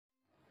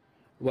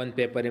One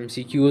paper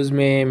MCQs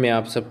में मैं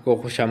आप सबको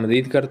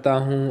खुशामदीद करता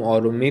हूं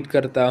और उम्मीद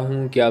करता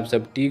हूं कि आप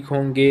सब ठीक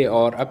होंगे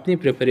और अपनी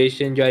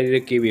प्रिपरेशन जारी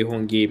रखे हुए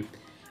होंगे।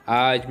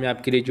 आज मैं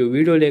आपके लिए जो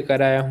वीडियो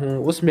लेकर आया हूं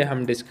उसमें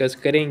हम डिस्कस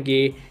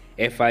करेंगे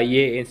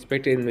FIA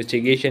इंस्पेक्टर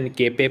इन्वेस्टिगेशन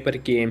के पेपर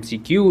के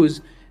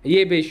MCQs।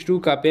 ये बैच 2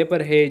 का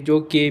पेपर है जो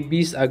कि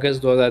 20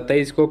 अगस्त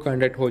 2023 को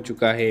कंडक्ट हो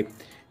चुका है।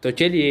 तो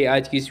चलिए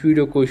आज की इस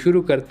वीडियो को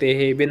शुरू करते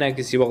हैं बिना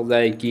किसी वक्त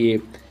ज़ाय किए।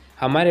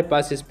 हमारे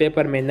पास इस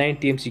पेपर में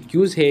 90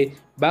 MCQs है,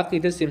 बाकी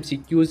 10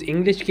 MCQs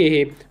इंग्लिश के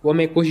हैं, वो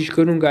मैं कोशिश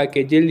करूँगा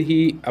कि जल्द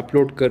ही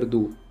अपलोड कर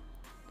दूँ।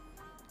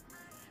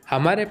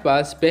 हमारे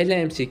पास पहला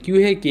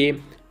MCQ है कि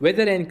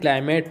weather and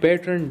climate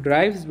pattern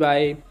drives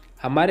bye,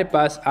 हमारे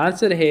पास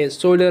आंसर है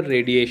सोलर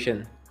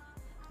रेडिएशन।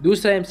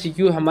 दूसरा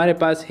MCQ हमारे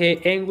पास है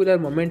angular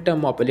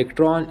momentum of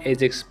electron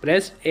as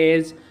expressed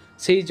as,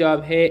 सही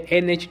जवाब है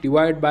NH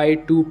डिवाइड बाई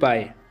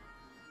 2π।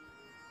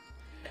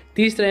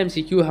 तीसरा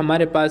MCQ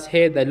हमारे पास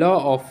है the law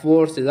of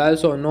force is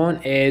also known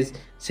as,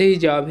 सही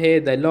जवाब है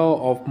the law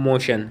of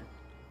motion.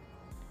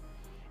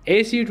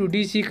 AC to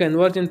DC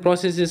conversion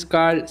process is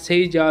called,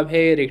 सही जवाब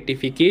है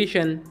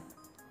रेक्टिफिकेशन।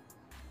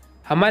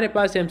 हमारे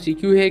पास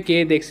MCQ है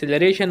कि the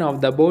acceleration of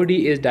the body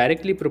is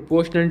directly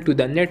proportional to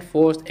the net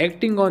force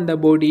acting on the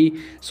body,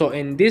 so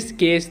in this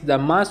case the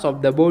mass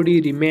of the body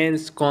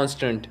remains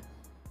constant.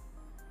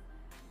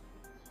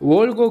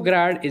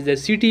 वोल्गोग्राड is the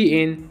city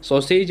in,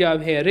 सो सही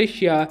जवाब है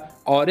Russia,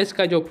 और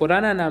इसका जो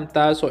पुराना नाम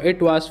था so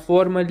it was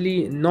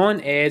formerly known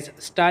as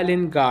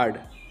Stalingrad.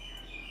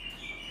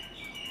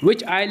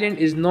 Which island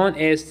is known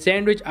as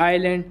sandwich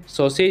island,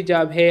 सो सही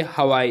जवाब है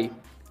हवाई।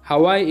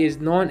 हवाई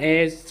is known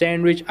as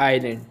sandwich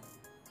island.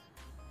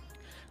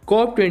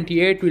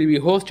 COP28 will be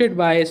hosted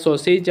by, so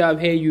सही जवाब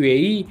है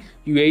UAE।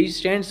 UAE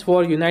stands for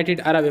United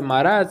Arab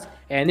Emirates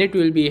and it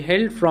will be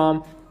held from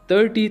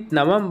 30th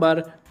November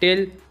till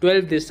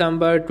 12th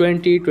December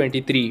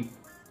 2023.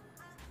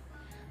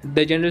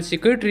 The General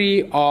Secretary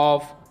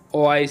of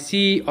OIC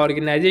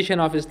Organization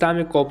of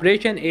Islamic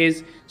Cooperation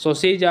is, so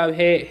सही जवाब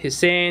है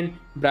Hussein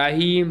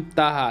Brahim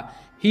Taha.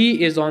 He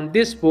is on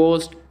this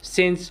post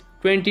since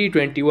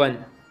 2021.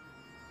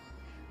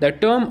 The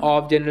term of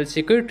General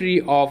Secretary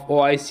of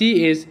OIC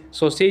is,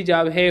 so सही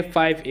जवाब है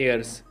 5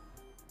 years.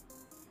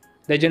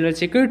 The General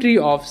Secretary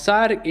of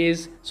SARC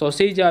is, so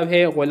सही जवाब है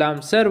Ghulam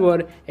Sarwar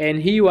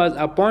and he was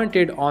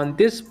appointed on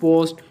this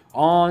post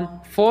on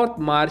 4th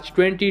March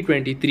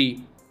 2023.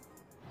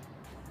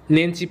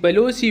 Nancy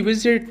Pelosi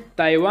visited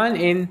Taiwan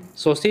in,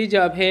 so सही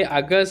जवाब है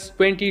अगस्त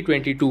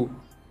 2022.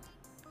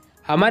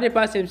 हमारे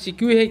पास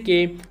MCQ है कि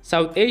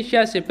south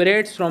Asia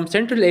separates from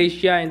central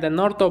Asia in the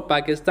north of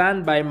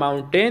Pakistan bye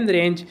mountain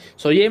range,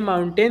 सो ये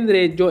mountain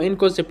range जो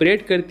इनको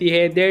separate करती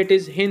है that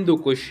is Hindu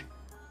Kush.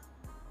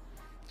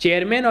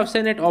 Chairman of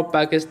senate of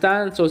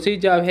Pakistan, सो सही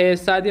जवाब है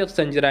Sadiq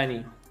Sanjrani.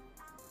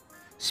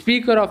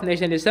 Speaker of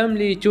national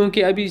assembly,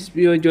 चूँकि अभी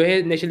जो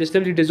है नेशनल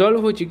असम्बली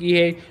डिज़ोल्व हो चुकी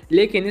है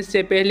लेकिन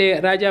इससे पहले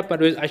राजा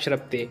परवेज़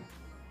अशरफ थे।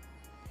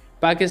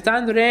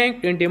 Pakistan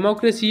ranked in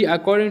democracy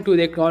according to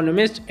the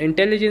Economist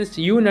Intelligence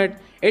Unit.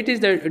 It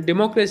is the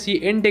democracy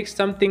index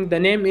something the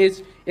name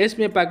is.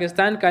 इसमें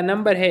पाकिस्तान का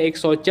नंबर है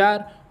 104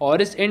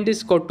 और इस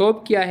इंडेक्स को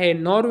टॉप किया है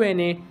नॉर्वे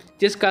ने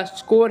जिसका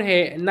स्कोर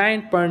है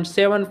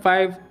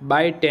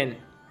 9.75/10.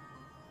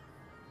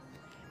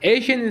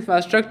 Asian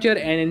Infrastructure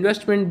and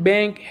Investment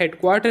Bank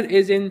headquarter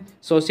is in,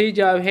 so सही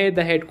जवाब है the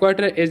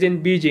headquarter is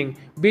in Beijing.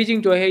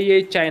 Beijing जो है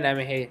ये चाइना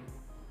में है।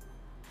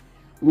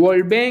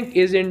 World bank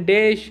is in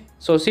dash,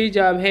 सो सही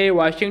जवाब है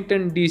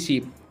Washington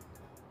DC.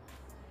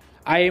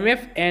 IMF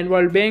and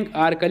world bank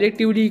are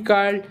collectively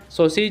called,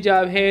 सो सही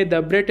जवाब है द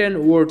ब्रेटन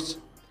वुड्स।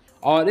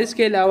 और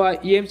इसके अलावा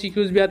ये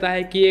MCQs भी आता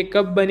है कि ये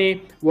कब बने,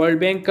 वर्ल्ड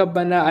बैंक कब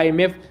बना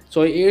IMF,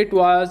 so it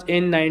was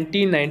in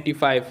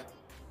 1995.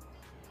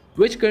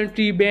 Which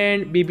country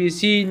band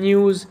BBC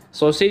news,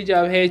 सो सही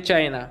जवाब है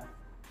China.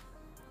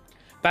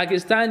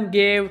 Pakistan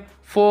gave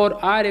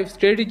 4RF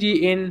strategy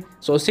in,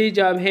 सो सही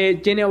जवाब है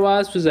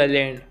Geneva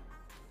Switzerland.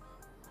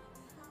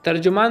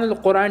 तर्जुमान Al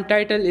Quran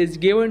title is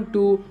given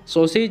to,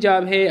 सो सही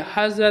जवाब है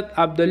हज़रत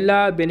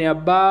अब्दुल्ला बिन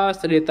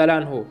अब्बास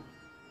रज़ियल्लाहु अन्हु.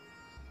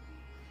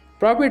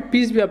 Prophet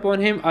peace be upon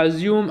him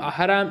assume a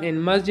haram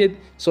in masjid,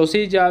 so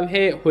सही जवाब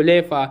है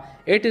हुलैफा.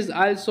 It is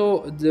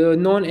also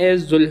known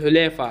as Zul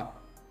Hulayfa.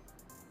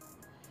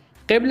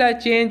 Qibla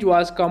change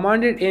was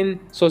commanded in,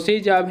 so सही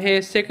जवाब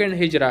है second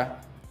Hijrah.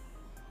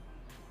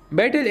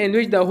 Battle in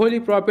which the Holy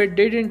Prophet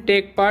didn't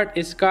take part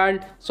is called,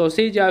 so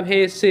सही जवाब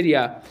है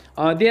Syria.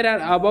 There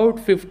are about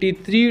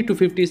 53 to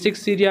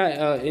 56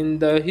 Syria in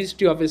the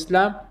history of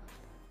Islam.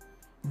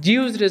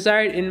 Jews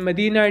reside in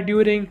Medina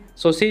during,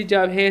 so सही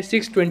जवाब है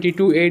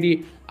 622 AD.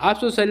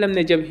 आप वसल्लम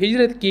ने जब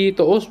हिजरत की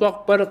तो उस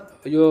वक्त पर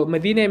जो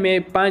मदीने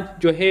में 5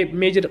 जो है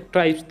मेजर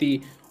ट्राइब्स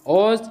थी,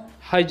 औस,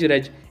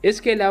 हजरज.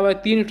 इसके अलावा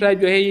 3 ट्राइब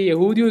जो है ये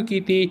यहूदियों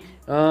की थी,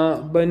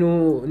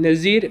 बनु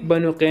नज़ीर,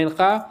 बनु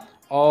कैनका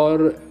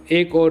और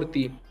एक और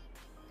थी.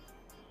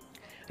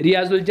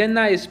 रियाजुल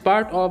जन्ना इज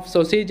पार्ट ऑफ,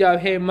 सो सही जवाब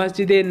है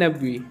मस्जिद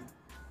नबवी.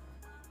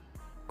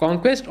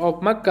 Conquest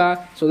of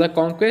Mecca, so the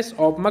conquest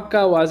of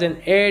Mecca was in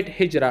 8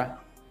 Hijrah.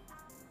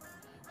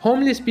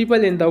 Homeless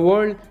people in the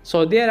world,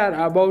 so there are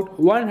about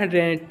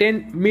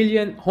 110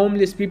 million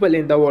homeless people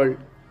in the world.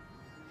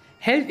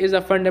 Health is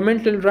a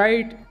fundamental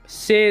right,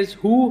 says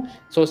who?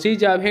 So C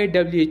जवाब है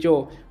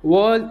WHO,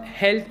 World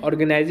Health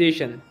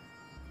Organization.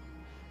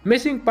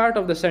 Missing part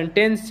of the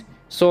sentence,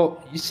 so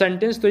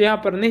sentence तो यहाँ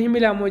पर नहीं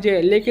मिला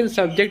मुझे, लेकिन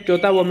subject जो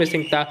था वो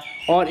मिसिंग था।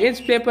 और इस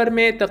पेपर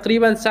में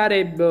तकरीबन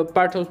सारे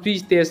पार्ट ऑफ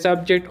स्पीच थे,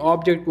 सब्जेक्ट,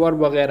 ऑब्जेक्ट,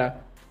 वर्ब वगैरह।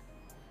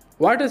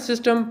 Water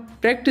system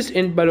practiced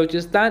in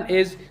Balochistan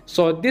is,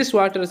 so this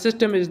water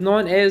system is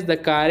known as the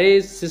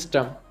Karez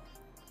system.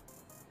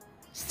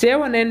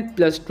 7n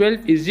plus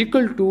 12 is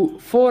equal to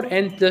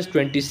 4n plus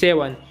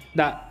 27.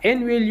 The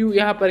n value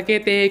यहाँ पर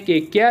कहते हैं कि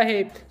क्या है,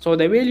 so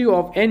the value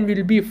of n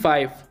will be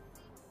 5.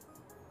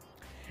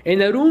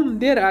 In a room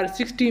there are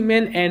 60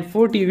 men and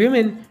 40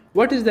 women.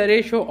 What is the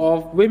ratio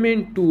of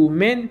women to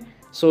men?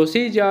 So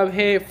C जवाब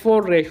है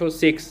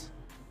 4:6.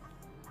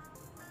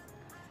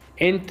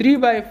 In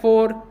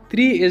 3/4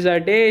 3 is a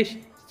dash,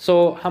 so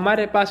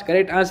हमारे पास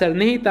करेक्ट आंसर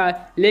नहीं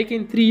था,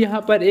 लेकिन 3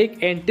 यहाँ पर एक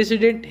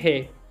antecedent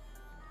है।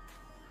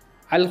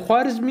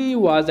 Al-Khwarizmi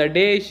was a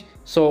dash,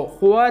 so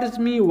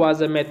Khwarizmi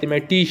was a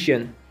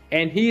mathematician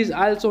and he is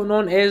also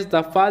known as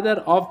the father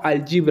of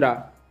algebra.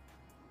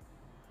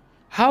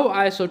 How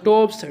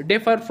isotopes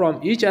differ from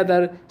each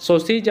other? So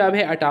C जवाब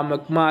है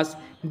atomic mass.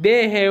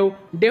 They have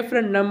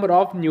different number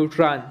of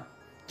neutron.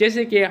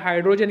 जैसे कि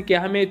hydrogen के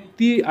हमें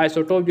 3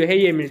 isotope जो है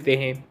ये मिलते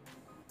हैं।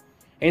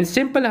 In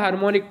simple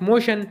harmonic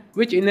motion,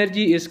 which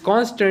energy is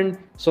constant?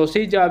 So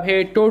C जवाब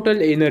है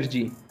total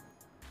energy.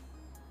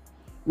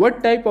 What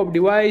type of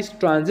device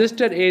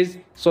transistor is?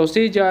 So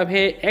C जवाब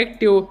है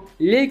active,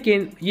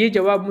 लेकिन ये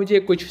जवाब मुझे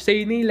कुछ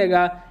सही नहीं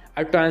लगा।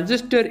 A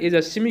transistor is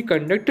a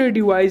semiconductor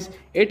device.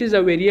 It is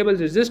a variable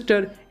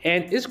resistor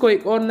and इसको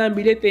एक और नाम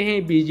भी लेते हैं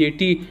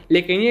BJT,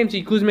 लेकिन ये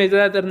MCQs में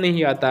ज़्यादातर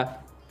नहीं आता।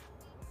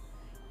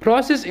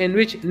 Process in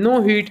which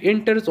no heat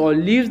enters or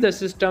leaves the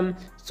system.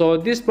 So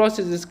this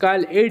process is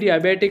called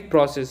adiabatic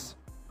process.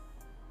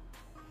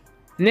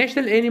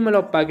 National animal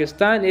of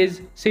Pakistan is,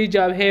 C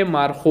जवाब है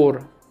markhor.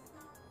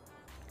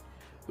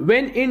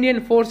 When Indian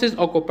forces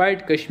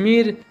occupied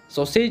Kashmir,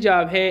 so C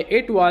जवाब है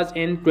it was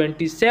in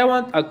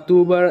 27th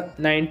October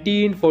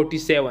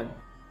 1947.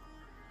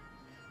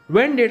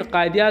 When did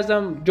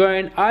Qaid-e-Azam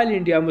join All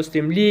India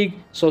Muslim League?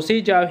 So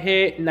C जवाब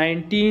है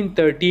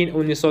 1913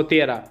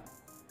 1913.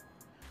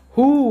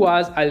 Who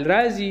was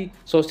Al-Razi?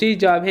 So C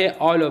जवाब है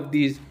all of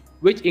these,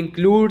 which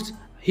includes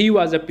he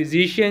was a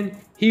physician,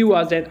 he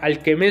was an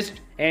alchemist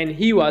and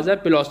he was a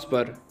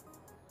philosopher.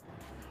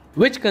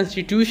 Which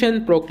constitution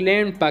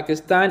proclaimed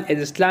Pakistan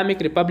as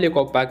Islamic Republic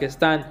of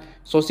Pakistan?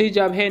 So C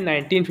जवाब है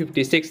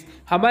 1956.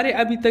 हमारे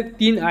अभी तक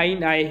 3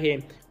 आइन आए हैं,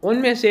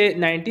 उनमें से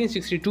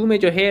 1962 में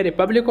जो है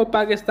रिपब्लिक ऑफ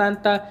पाकिस्तान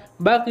था,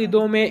 बाकी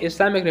 2 में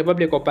इस्लामिक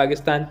रिपब्लिक ऑफ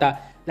पाकिस्तान था।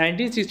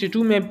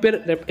 1962 में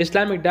फिर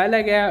इस्लामिक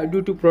डाला गया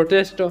ड्यू टू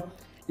प्रोटेस्ट,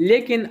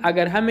 लेकिन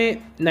अगर हमें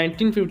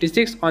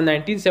 1956 और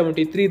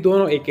 1973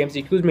 दोनों एक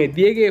MCQs में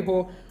दिए गए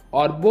हो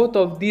और बोथ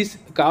ऑफ दिस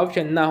का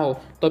ऑप्शन ना हो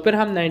तो फिर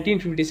हम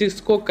 1956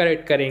 को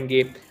करेक्ट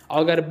करेंगे,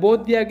 अगर बोथ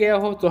दिया गया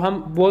हो तो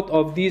हम both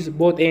of this,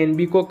 both A and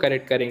B को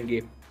करेक्ट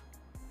करेंगे।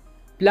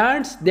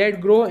 Plants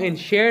that grow in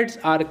shades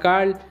are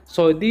called,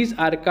 so these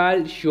are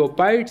called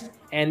sheopites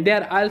and they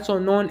are also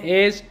known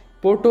as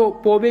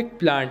photopobic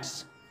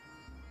plants.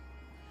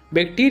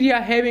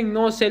 Bacteria having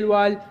no cell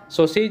wall,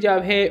 so C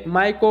जवाब है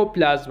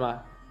mycoplasma.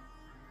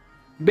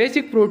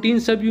 Basic protein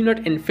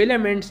subunit in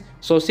filaments,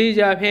 so C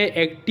जवाब है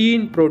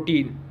actin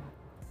protein.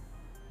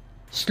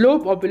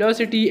 Slope of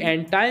velocity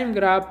and time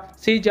graph,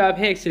 C जवाब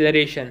है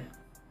acceleration.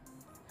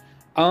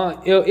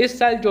 इस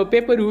साल जो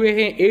paper हुए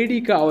हैं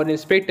AD का और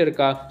इंस्पेक्टर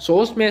का, सो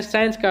उसमें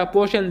साइंस का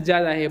पोर्शन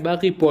ज़्यादा है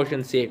बाकी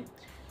पोर्शन से।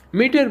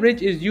 Metre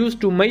bridge is use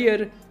to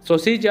major, so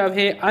C जवाब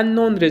है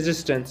unknown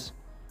resistance.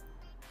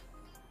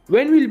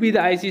 When will be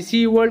the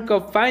ICC World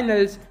Cup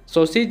finals?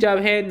 So C जवाब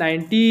है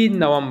 19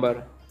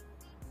 नवंबर।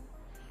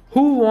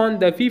 Who won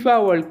the FIFA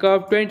World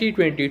Cup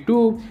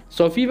 2022?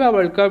 So FIFA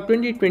World Cup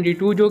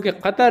 2022 जो कि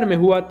Qatar में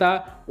हुआ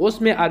था,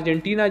 उसमें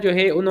अर्जेंटीना जो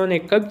है उन्होंने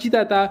कप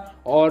जीता था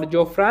और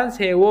जो फ्रांस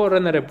है वो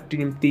रनर अप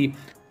टीम थी।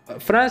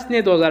 फ्रांस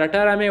ने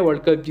 2018 में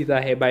वर्ल्ड कप जीता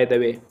है by the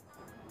way.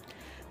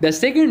 The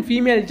second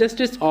female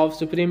justice of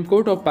supreme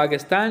court of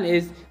Pakistan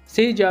is,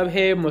 C जवाब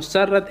है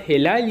Musarrat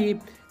Hilali.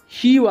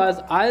 She was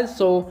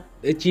also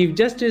chief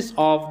justice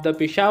of the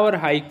Peshawar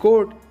high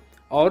court.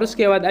 और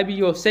उसके बाद अभी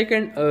जो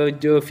सेकेंड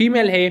जो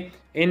फीमेल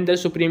है in the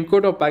Supreme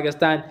Court of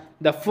Pakistan,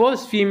 the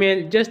first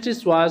female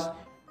justice was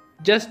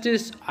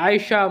Justice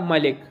Aisha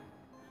Malik.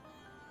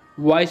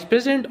 Vice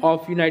President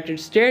of United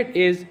States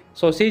is,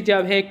 so C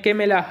जवाब है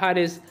Kamala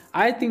Harris.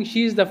 I think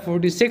she is the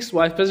 46th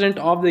Vice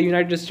President of the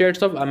United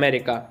States of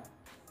America.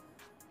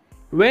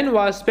 When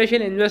was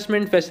Special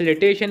Investment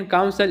Facilitation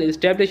Council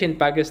established in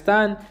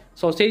Pakistan?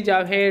 So C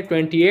जवाब है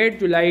 28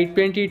 July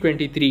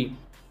 2023.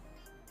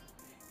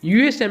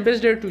 US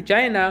Ambassador to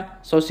China,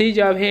 so C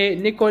जवाब है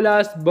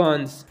Nicholas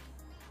Burns.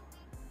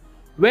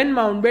 When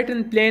Mountbatten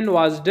Plain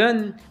was done,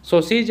 so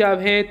C जवाब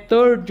है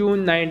 3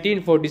 जून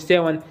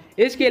 1947.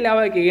 इसके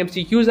अलावा एक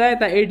MCQs आया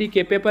था AD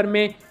के पेपर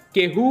में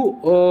कि who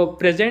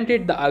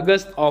presented the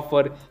August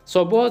offer.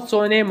 सो बहुत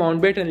सो ने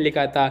माउंटबेटन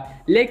लिखा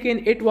था,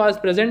 लेकिन इट वाज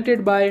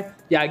प्रेजेंटेड बाय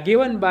या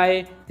given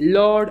by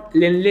Lord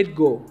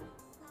Linlithgow.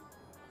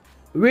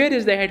 Where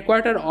is the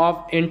headquarter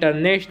of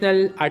International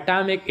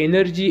Atomic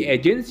Energy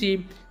Agency?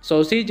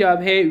 So सी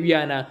जवाब है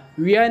Vienna.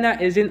 Vienna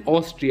is in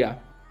Austria.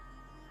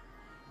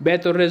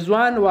 Beit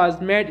Rizwan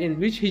was made in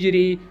which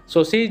hijri?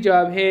 So सी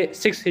जवाब है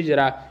 6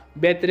 hijra.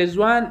 Beit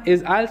Rizwan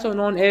is also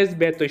known as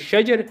Beit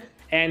al-Shajar,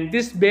 and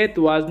this beit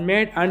was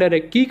made under a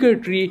kikar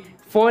tree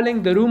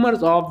following the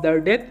rumors of the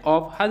death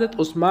of Hazrat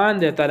Usman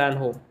radhiyallahu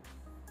anhu.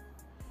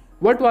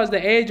 What was the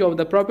age of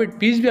the Prophet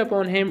peace be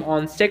upon him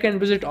on second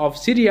visit of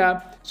Syria?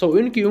 So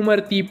उनकी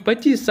उम्र थी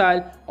 25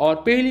 साल, और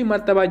पहली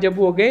मर्तबा जब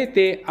वो गए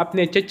थे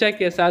अपने चचा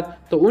के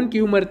साथ तो उनकी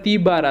उम्र थी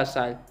 12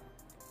 साल।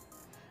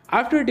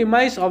 After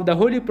demise of the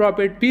Holy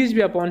Prophet peace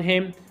be upon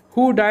him,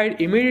 who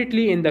died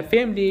immediately in the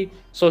family?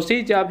 So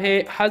सी जवाब है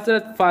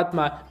हज़रत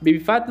फातिमा।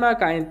 बीबी फातिमा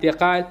का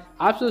इंतकाल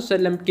आप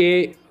सल्लम के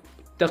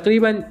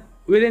तकरीबन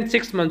within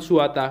 6 months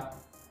हुआ था।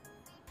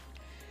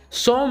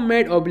 Sawm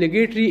made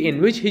obligatory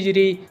in which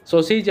hijri?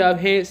 So सी जवाब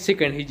है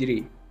 2nd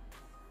hijri.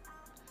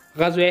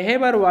 ग़ज़वे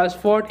Haber was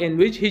fought in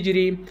which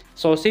hijri?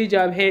 So सी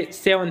जवाब है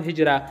 7th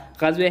hijra.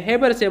 ग़ज़वे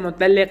हैबर से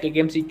मुतल्लिक़ एक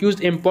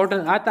MCQs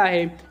इम्पोर्टेंट आता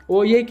है,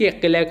 वो ये कि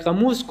क़िला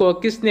क़मूस को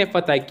किसने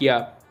फ़तह किया?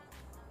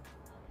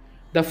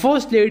 The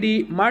first lady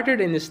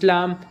martyred in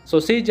Islam. So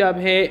सी जवाब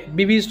है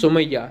बीबी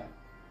सुमैया।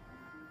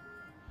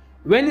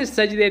 When is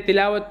सजदे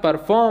तिलावत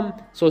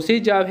performed? So सी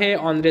जवाब है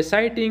on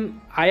reciting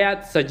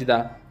आयात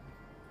सजदा।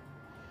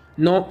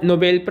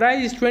 Nobel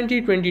Prize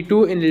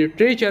 2022 in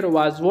literature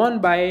was won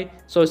by,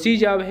 so सी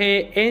जवाब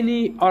है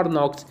Annie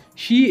Arnoux.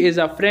 She is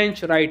a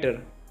French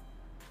writer.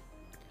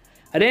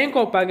 Rank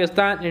of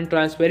Pakistan in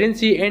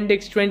Transparency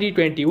Index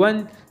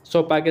 2021.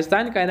 So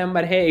Pakistan का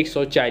नंबर है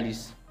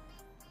 140.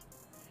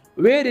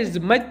 Where is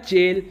Mach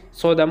jail?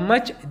 So the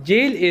Mach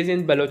jail is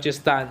in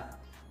Balochistan.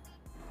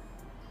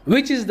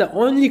 Which is the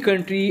only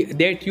country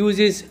that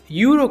uses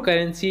euro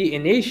currency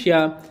in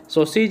Asia?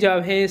 So सी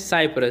जवाब है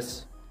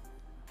Cyprus.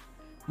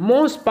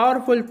 Most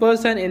powerful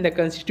person in the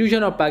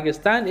constitution of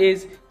Pakistan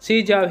is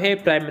सी जवाब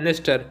है Prime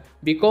Minister,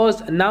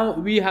 because now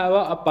we have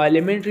a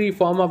parliamentary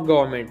form of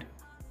government.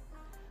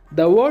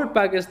 The word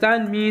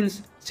Pakistan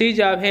means सी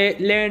जवाब है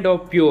land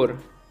of pure.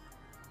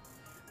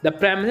 The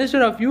Prime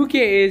Minister of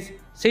UK is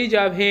सी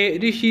जवाब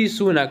है Rishi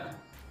Sunak.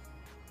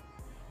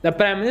 The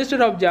Prime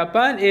Minister of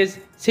Japan is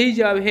सी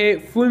जवाब है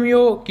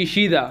Fumio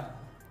Kishida.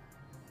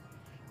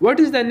 What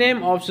is the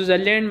name of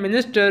Switzerland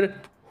minister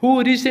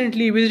who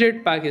recently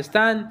visited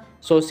Pakistan?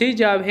 So सी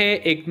जवाब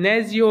है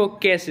Ignazio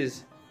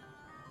Cassis.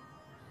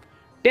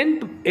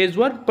 10 is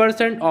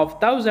 1% of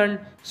 1000.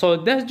 So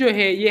 10 जो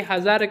है ये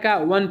 1000 का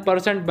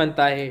 1%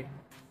 बनता है।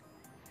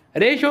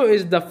 Ratio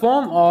is the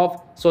form of,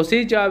 so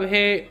सी जवाब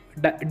है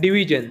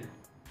division.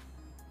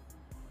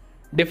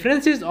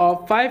 Differences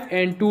of 5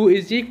 and 2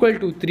 is equal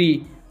to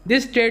 3.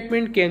 This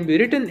statement can be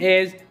written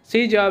as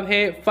सी जवाब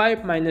है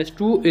 5 minus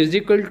 2 is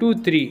equal to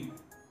 3.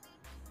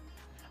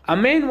 A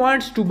man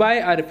wants to buy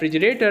a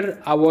refrigerator,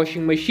 a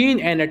washing machine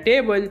and a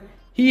table.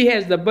 He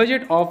has the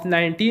budget of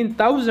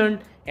 19,000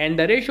 and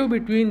the ratio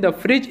between the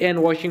fridge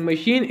and washing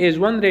machine is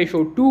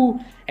 1:2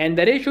 and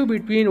the ratio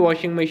between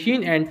washing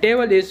machine and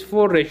table is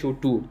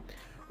 4:2.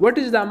 What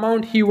is the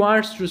amount he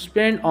wants to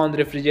spend on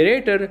the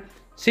refrigerator?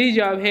 सी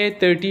जवाब है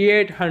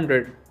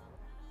 3800.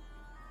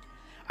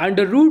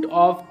 Under root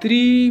of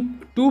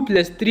 2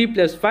 plus 3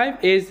 plus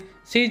 5 is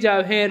सी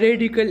जवाब है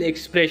radical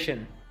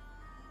expression.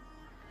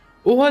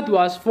 Uhud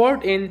was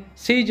fought in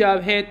सी जवाब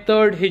है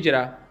 3rd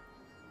hijra.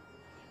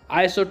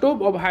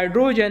 Isotope of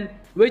hydrogen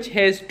which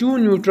has 2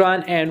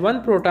 neutron and 1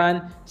 proton,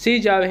 सी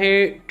जवाब है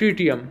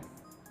tritium.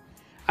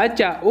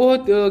 अच्छा,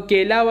 उहद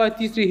के अलावा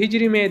 3री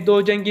हिजरी में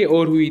 2 जंगें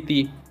और हुई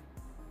थी।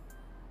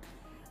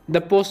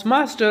 The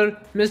postmaster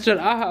mister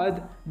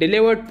Ahad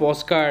delivered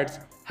post cards.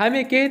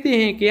 हमें कहते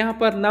हैं कि यहाँ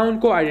पर नाउन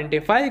को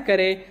आइडेंटिफाई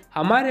करें।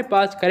 हमारे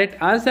पास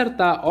करेक्ट आंसर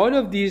था all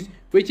of these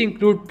which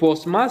include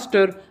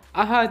postmaster,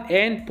 Ahad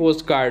and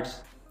postcards.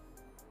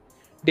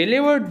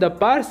 Delivered the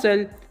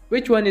parcel.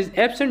 Which one is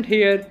absent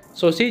here?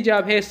 So सी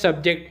जवाब है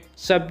subject.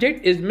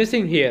 Subject is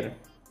missing here.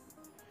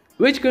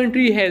 Which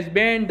country has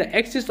banned the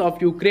access of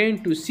Ukraine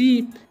to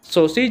sea?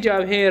 So सी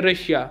जवाब है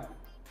Russia.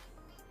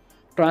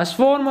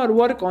 Transformer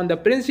work on the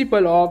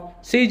principle of,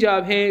 सी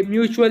जवाब है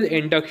mutual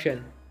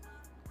induction.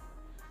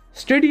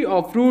 Study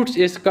of fruits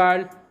is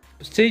called,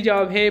 सी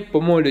जवाब है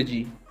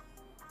pomology.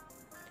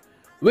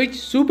 Which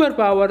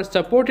superpower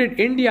supported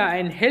India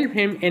and helped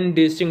him in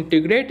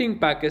disintegrating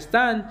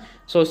Pakistan?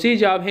 So सी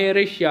जवाब है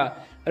Russia.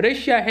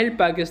 Russia helped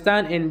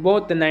Pakistan in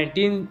both the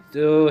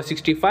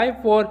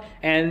 1965 war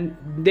and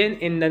then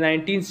in the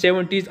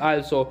 1970s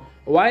also,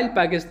 while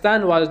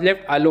Pakistan was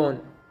left alone.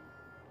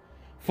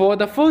 For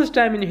the first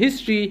time in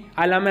history,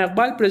 Allama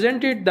Iqbal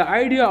presented the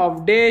idea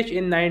of dash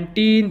in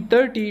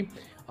 1930.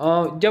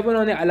 जब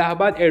उन्होंने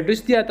Allahabad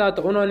address दिया था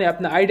तो उन्होंने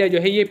अपना idea जो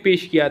है ये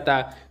पेश किया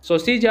था। सो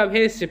सी जवाब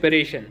है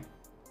separation.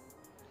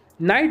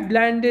 Night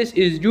blindness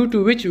is due to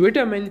which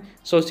vitamin?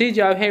 So C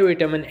जवाब है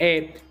vitamin A.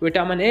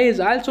 Vitamin A is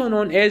also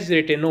known as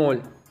retinol.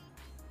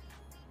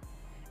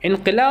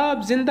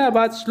 Inqilab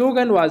Zindabad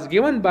slogan was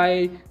given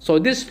by, so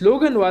this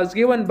slogan was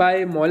given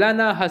by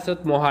Maulana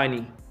Hasrat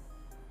Mohani.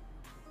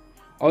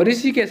 और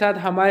इसी के साथ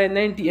हमारे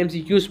 90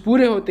 MCQs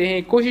पूरे होते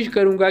हैं। कोशिश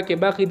करूँगा कि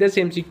बाकी 10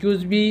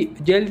 MCQs भी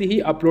जल्द ही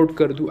अपलोड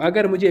कर दूँ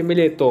अगर मुझे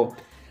मिले तो।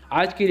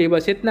 आज के लिए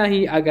बस इतना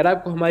ही। अगर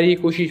आपको हमारी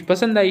कोशिश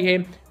पसंद आई है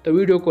तो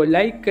वीडियो को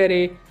लाइक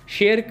करें,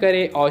 शेयर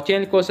करें और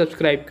चैनल को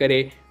सब्सक्राइब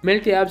करें।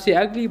 मिलते हैं आपसे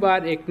अगली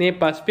बार एक नए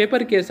पास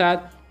पेपर के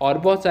साथ और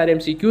बहुत सारे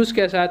MCQs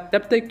के साथ।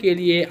 तब तक के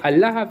लिए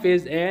अल्लाह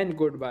हाफिज़ एंड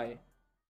गुड बाय।